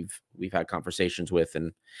that we've had conversations with,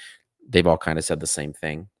 and they've all kind of said the same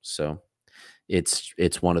thing. So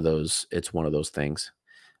it's one of those things.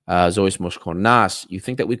 Zois Moshkonas, you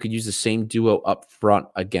think that we could use the same duo up front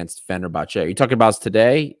against Fenerbahce? Are you talking about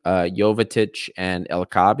today, Jovetic and El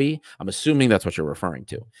Kabi? I'm assuming that's what you're referring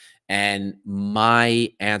to. And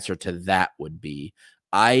my answer to that would be,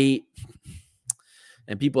 and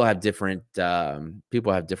people have different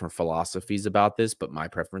philosophies about this, but my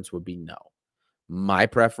preference would be no. My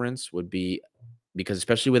preference would be, because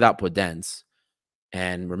especially without Podence,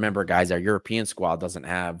 and remember, guys, our European squad doesn't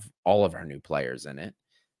have all of our new players in it.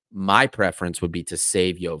 My preference would be to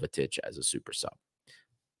save Jovetic as a super sub.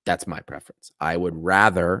 That's my preference. I would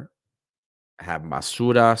rather have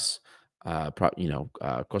Masuras,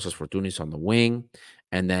 Costas Fortunis on the wing.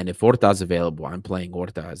 And then if Horta's available, I'm playing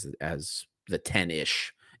Horta as the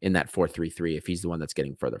 10-ish in that 4-3-3 if he's the one that's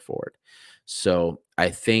getting further forward. So I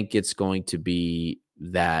think it's going to be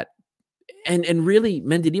that. And really,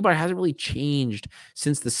 Mendilibar hasn't really changed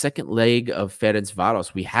since the second leg of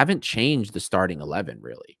Ferencvaros. We haven't changed the starting 11,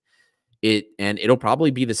 really. It'll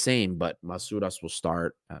probably be the same, but Masuras will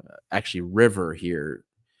start. Actually, River here.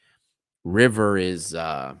 River is,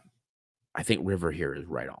 I think River here is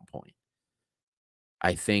right on point.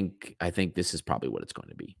 I think this is probably what it's going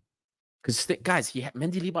to be. Because, guys,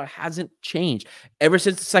 Mendilibar hasn't changed. Ever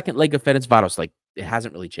since the second leg of Ferencvaros, like, it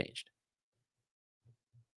hasn't really changed.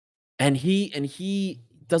 And he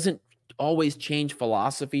doesn't always change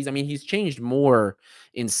philosophies. I mean, he's changed more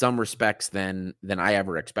in some respects than I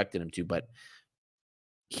ever expected him to, but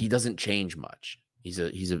he doesn't change much. He's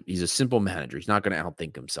a simple manager. He's not going to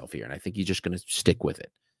outthink himself here, and I think he's just going to stick with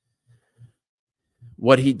it.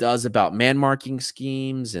 What he does about man marking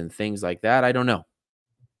schemes and things like that, I don't know.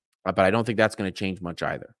 But I don't think that's going to change much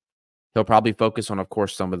either. He'll probably focus on, of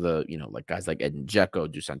course, some of the, like guys like Edin Dzeko,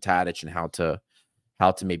 Dusan Tadic, and how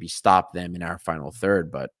to maybe stop them in our final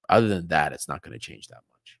third. But other than that, it's not going to change that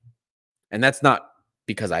much. And that's not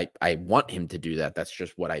because I want him to do that. That's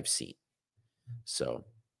just what I've seen. So,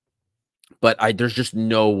 but there's just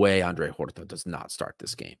no way Andre Horta does not start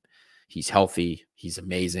this game. He's healthy. He's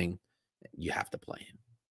amazing. You have to play him.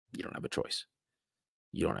 You don't have a choice.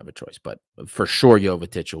 You don't have a choice. But for sure,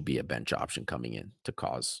 Jovetic will be a bench option coming in to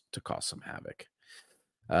cause some havoc.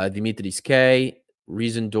 Dimitris K.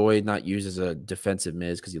 Reason Doi not used as a defensive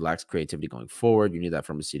mid because he lacks creativity going forward. You need that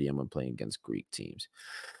from a CDM when playing against Greek teams.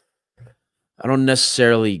 I don't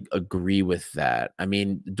necessarily agree with that. I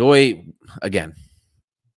mean, Doi, again,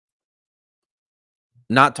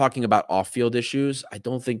 not talking about off-field issues, I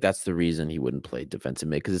don't think that's the reason he wouldn't play defensive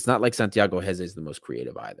mid, because it's not like Santiago Heze is the most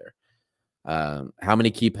creative either. How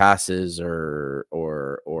many key passes or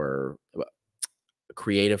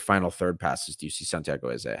creative final third passes do you see Santiago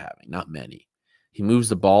Heze having? Not many. He moves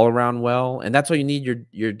the ball around well, and that's what you need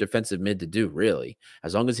your defensive mid to do, really.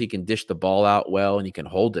 As long as he can dish the ball out well and he can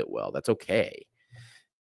hold it well, that's okay.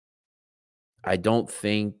 I don't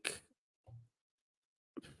think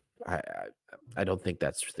I don't think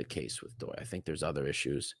that's the case with Doi. I think there's other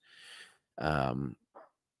issues. I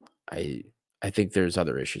think there's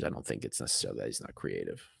other issues. I don't think it's necessarily that he's not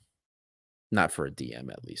creative. Not for a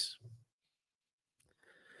DM, at least.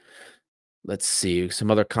 Let's see some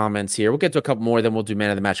other comments here. We'll get to a couple more, then we'll do man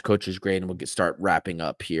of the match, coach's grade, and we'll start wrapping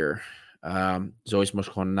up here. Zois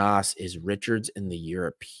Moshkonas, is Richards in the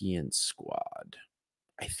European squad?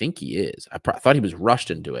 I think he is. I thought he was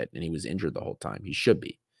rushed into it and he was injured the whole time. He should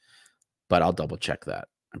be, but I'll double check that.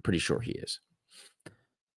 I'm pretty sure he is.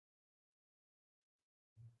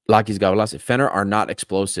 Lakis Gavalas, if Fener are not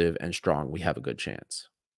explosive and strong, we have a good chance.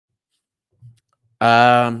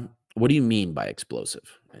 What do you mean by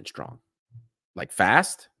explosive and strong? Like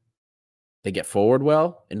fast? They get forward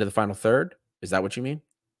well into the final third? Is that what you mean?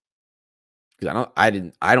 Because I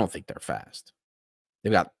don't think they're fast.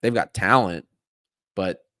 They've got talent,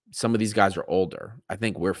 but some of these guys are older. I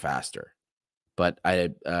think we're faster. But I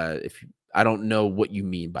don't know what you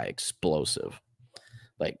mean by explosive.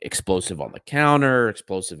 Like explosive on the counter,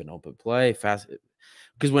 explosive in open play, fast.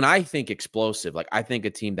 Because when I think explosive, like I think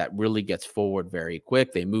a team that really gets forward very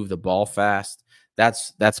quick, they move the ball fast.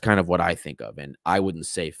 That's kind of what I think of. And I wouldn't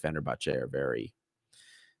say Fenerbahce are very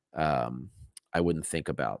I wouldn't think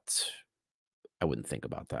about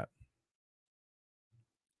that.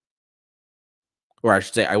 Or I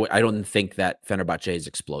should say, I don't think that Fenerbahce is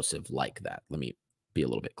explosive like that. Let me be a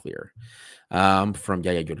little bit clearer. From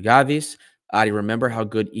Yaya Gurgadis, I remember how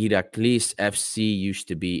good Iraklis FC used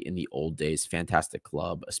to be in the old days. Fantastic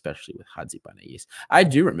club, especially with Hadzi Panayis. I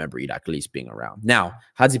do remember Iraklis being around. Now,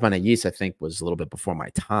 Hadzi Panayis, I think, was a little bit before my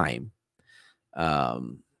time.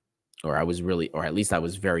 Or at least I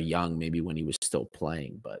was very young, maybe when he was still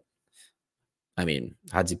playing. But I mean,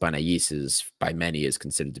 Hadzi Panayis is, by many, is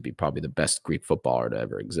considered to be probably the best Greek footballer to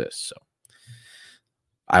ever exist. So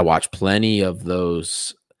I watched plenty of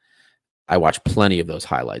those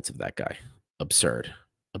highlights of that guy.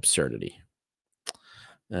 Absurdity.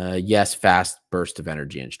 Yes, fast burst of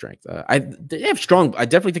energy and strength. They have strong. I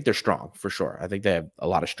definitely think they're strong for sure. I think they have a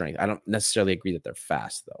lot of strength. I don't necessarily agree that they're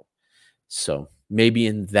fast though. So maybe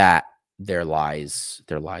in that there lies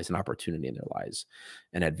an opportunity and there lies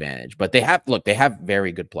an advantage. But they have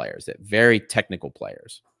very good players, very technical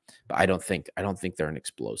players. But I don't think they're an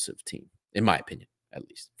explosive team, in my opinion, at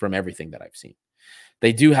least from everything that I've seen.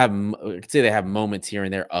 They do have, I could say they have moments here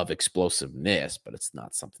and there of explosiveness, but it's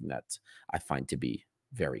not something that I find to be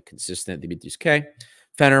very consistent. Dimitris K.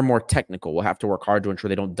 Fener more technical. We'll have to work hard to ensure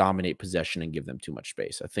they don't dominate possession and give them too much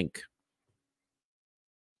space. I think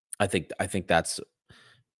that's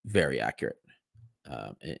very accurate,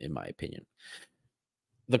 in my opinion.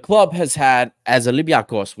 The club has had, as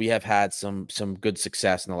Olympiacos, we have had some good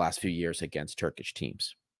success in the last few years against Turkish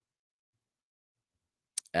teams.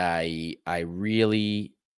 I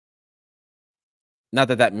really, not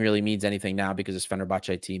that really means anything now because this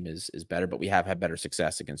Fenerbahce team is better, but we have had better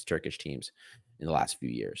success against Turkish teams in the last few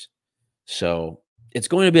years. So it's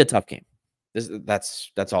going to be a tough game. That's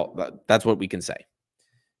what we can say.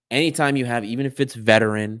 Anytime you have, even if it's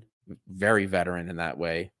veteran, very veteran in that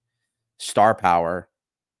way, star power,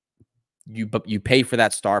 you pay for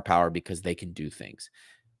that star power because they can do things.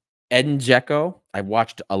 Edin Dzeko, I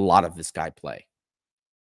watched a lot of this guy play.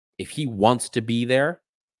 If he wants to be there,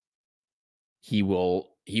 he will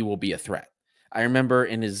be a threat. I remember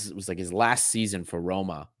it was like his last season for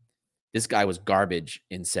Roma. This guy was garbage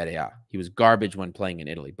in Serie A. He was garbage when playing in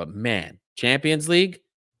Italy. But man, Champions League,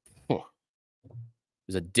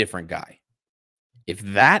 was a different guy. If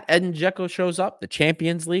that Edin Dzeko shows up, the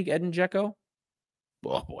Champions League Edin Dzeko,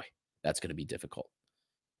 oh boy, that's going to be difficult.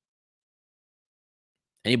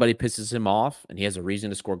 Anybody pisses him off and he has a reason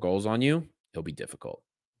to score goals on you, it'll be difficult.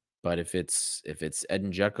 But if it's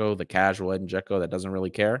Edin Dzeko, the casual Edin Dzeko that doesn't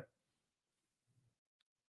really care,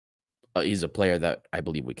 he's a player that I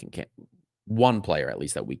believe we can one player at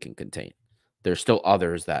least that we can contain. There's still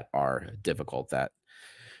others that are difficult that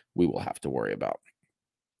we will have to worry about.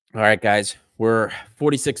 All right, guys, we're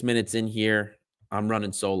 46 minutes in here. I'm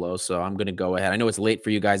running solo, so I'm going to go ahead. I know it's late for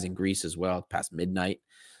you guys in Greece as well, past midnight.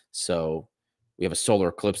 So we have a solar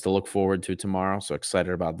eclipse to look forward to tomorrow. So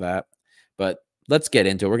excited about that. But let's get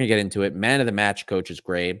into it. We're going to get into it. Man of the match, Coach's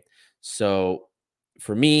grade. So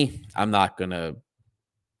for me, I'm not going to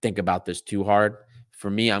think about this too hard. For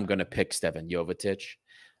me, I'm going to pick Stevan Jovetic.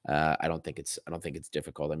 I don't think it's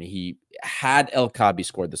difficult. I mean, he had El Kaabi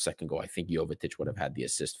scored the second goal. I think Jovetic would have had the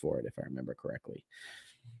assist for it, if I remember correctly.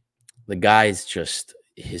 The guy's just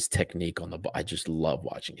his technique on the ball. I just love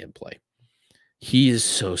watching him play. He is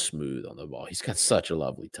so smooth on the ball. He's got such a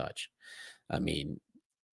lovely touch. I mean,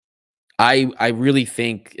 I really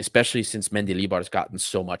think, especially since Mendilibar has gotten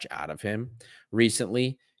so much out of him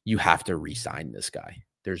recently, you have to re-sign this guy.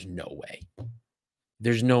 There's no way.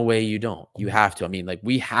 There's no way you don't. You have to. I mean, like,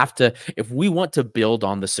 we have to, if we want to build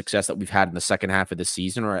on the success that we've had in the second half of the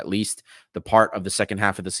season, or at least the part of the second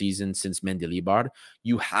half of the season since Mendilibar,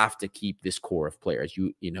 you have to keep this core of players.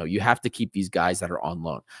 You have to keep these guys that are on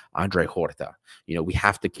loan. Andre Horta. We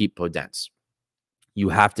have to keep Podence. You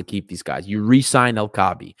have to keep these guys. You re-sign El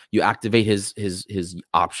Kaabi. You activate his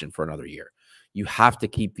option for another year. You have to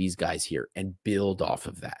keep these guys here and build off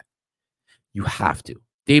of that. You have to.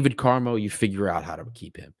 David Carmo, you figure out how to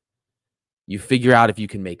keep him. You figure out if you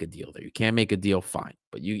can make a deal there. You can't make a deal, fine.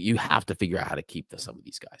 But you have to figure out how to keep some of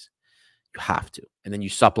these guys. You have to. And then you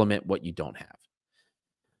supplement what you don't have.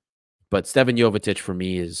 But Stevan Jovetic for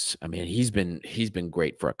me is, I mean, he's been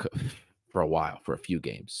great for a while, for a few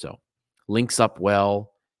games. So links up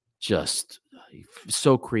well, just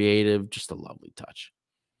so creative, just a lovely touch.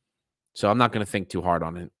 So I'm not going to think too hard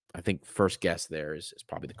on it. I think first guess there is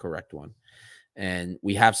probably the correct one. And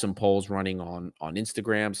we have some polls running on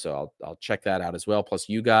Instagram, so I'll check that out as well, plus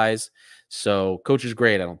you guys. So Coach's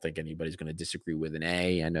grade, I don't think anybody's going to disagree with an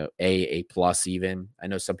A. I know A plus even. I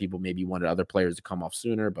know some people maybe wanted other players to come off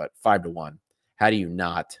sooner, but 5-1. How do you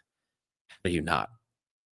not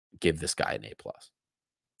give this guy an A plus?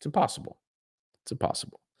 It's impossible. It's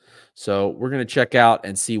impossible. So we're going to check out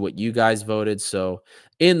and see what you guys voted. So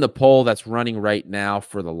in the poll that's running right now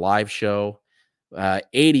for the live show,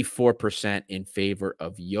 84% in favor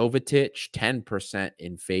of Jovetic, 10%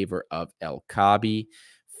 in favor of El Kaabi,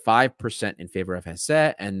 5% in favor of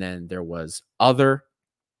Hesse, and then there was other,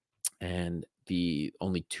 and the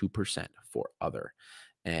only 2% for other.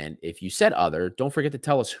 And if you said other, don't forget to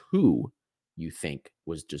tell us who you think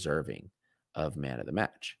was deserving of man of the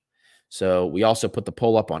match. So we also put the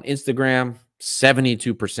poll up on Instagram,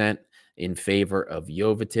 72% in favor of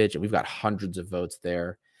Jovetic, and we've got hundreds of votes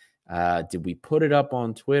there. Did we put it up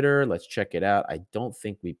on Twitter? Let's check it out. I don't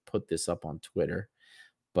think we put this up on Twitter,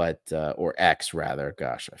 but or X rather.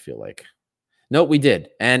 Gosh, I feel like no, we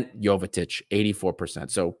did. And Jovetic, 84%.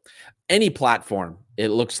 So any platform, it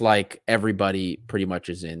looks like everybody pretty much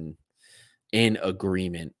is in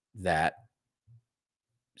agreement that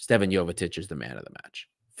Stevan Jovetic is the man of the match,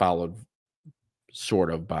 followed sort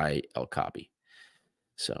of by El Kaabi.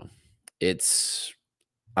 So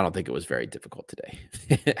I don't think it was very difficult today,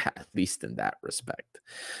 at least in that respect.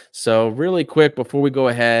 So really quick, before we go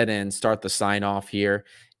ahead and start the sign off here,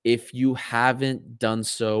 if you haven't done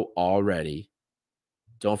so already,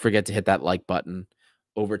 don't forget to hit that like button.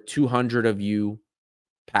 Over 200 of you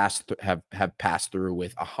have passed through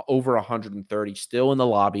with over 130 still in the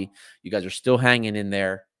lobby. You guys are still hanging in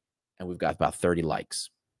there, and we've got about 30 likes.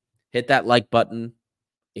 Hit that like button.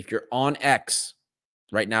 If you're on X,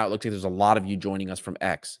 right now, it looks like there's a lot of you joining us from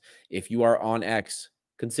X. If you are on X,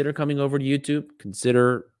 consider coming over to YouTube.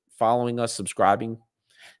 Consider following us, subscribing,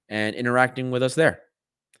 and interacting with us there.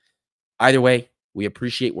 Either way, we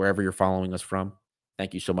appreciate wherever you're following us from.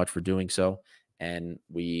 Thank you so much for doing so. And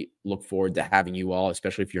we look forward to having you all,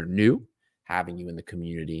 especially if you're new, having you in the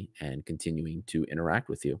community and continuing to interact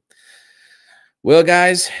with you. Well,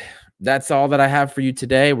 guys, that's all that I have for you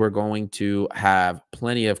today. We're going to have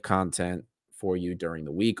plenty of content for you during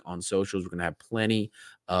the week on socials. We're going to have plenty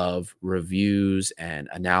of reviews and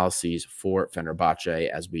analyses for Fenerbahce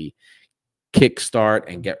as we kickstart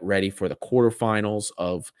and get ready for the quarterfinals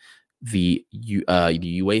of the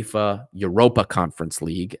UEFA Europa Conference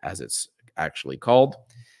League, as it's actually called.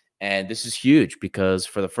 And this is huge because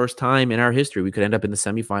for the first time in our history, we could end up in the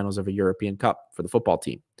semifinals of a European Cup for the football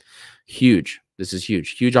team. Huge. This is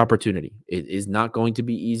huge. Huge opportunity. It is not going to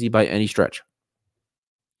be easy by any stretch.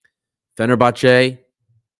 Fenerbahce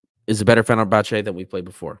is a better Fenerbahce than we played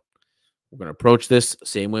before. We're going to approach this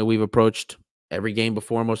same way we've approached every game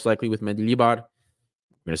before, most likely with Mendilibar.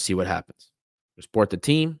 We're going to see what happens. We're support the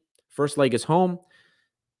team. First leg is home.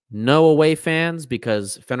 No away fans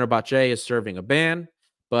because Fenerbahce is serving a ban,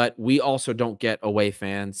 but we also don't get away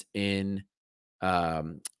fans in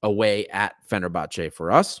away at Fenerbahce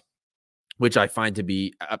for us, which I find to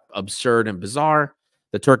be absurd and bizarre.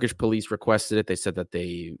 The Turkish police requested it. They said that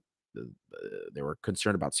they were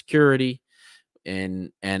concerned about security.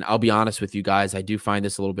 And I'll be honest with you guys, I do find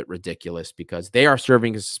this a little bit ridiculous because they are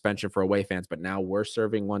serving a suspension for away fans, but now we're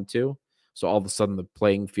serving one too. So all of a sudden the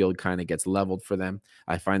playing field kind of gets leveled for them.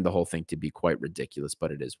 I find the whole thing to be quite ridiculous, but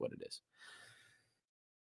it is what it is.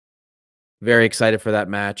 Very excited for that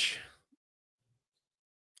match.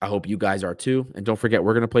 I hope you guys are too. And don't forget,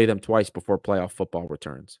 we're going to play them twice before playoff football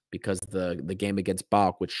returns because the game against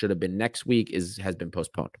PAOK, which should have been next week, has been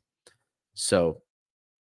postponed. So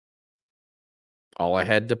all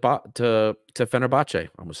ahead to Fenerbahce. I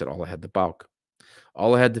almost said all ahead to PAOK.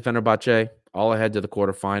 All ahead to Fenerbahce. All ahead to the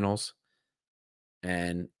quarterfinals.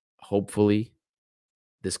 And hopefully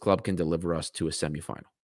this club can deliver us to a semifinal.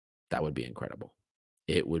 That would be incredible.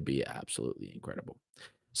 It would be absolutely incredible.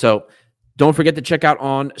 So don't forget to check out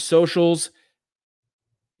on socials.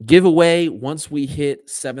 Giveaway, once we hit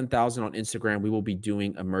 7,000 on Instagram, we will be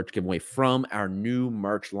doing a merch giveaway from our new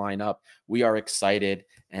merch lineup. We are excited,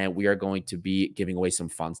 and we are going to be giving away some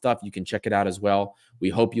fun stuff. You can check it out as well. We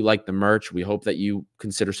hope you like the merch. We hope that you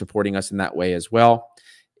consider supporting us in that way as well.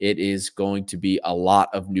 It is going to be a lot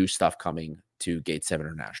of new stuff coming to Gate 7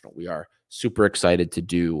 International. We are super excited to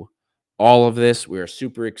do all of this. We are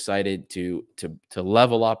super excited to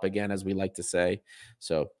level up again, as we like to say.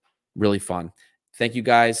 So really fun. Thank you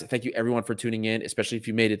guys. Thank you everyone for tuning in, especially if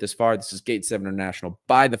you made it this far. This is Gate 7 International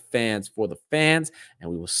by the fans for the fans, and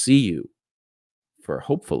we will see you for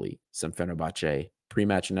hopefully some Fenerbahce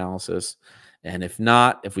pre-match analysis. And if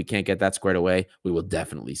not, if we can't get that squared away, we will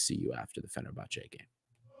definitely see you after the Fenerbahce game.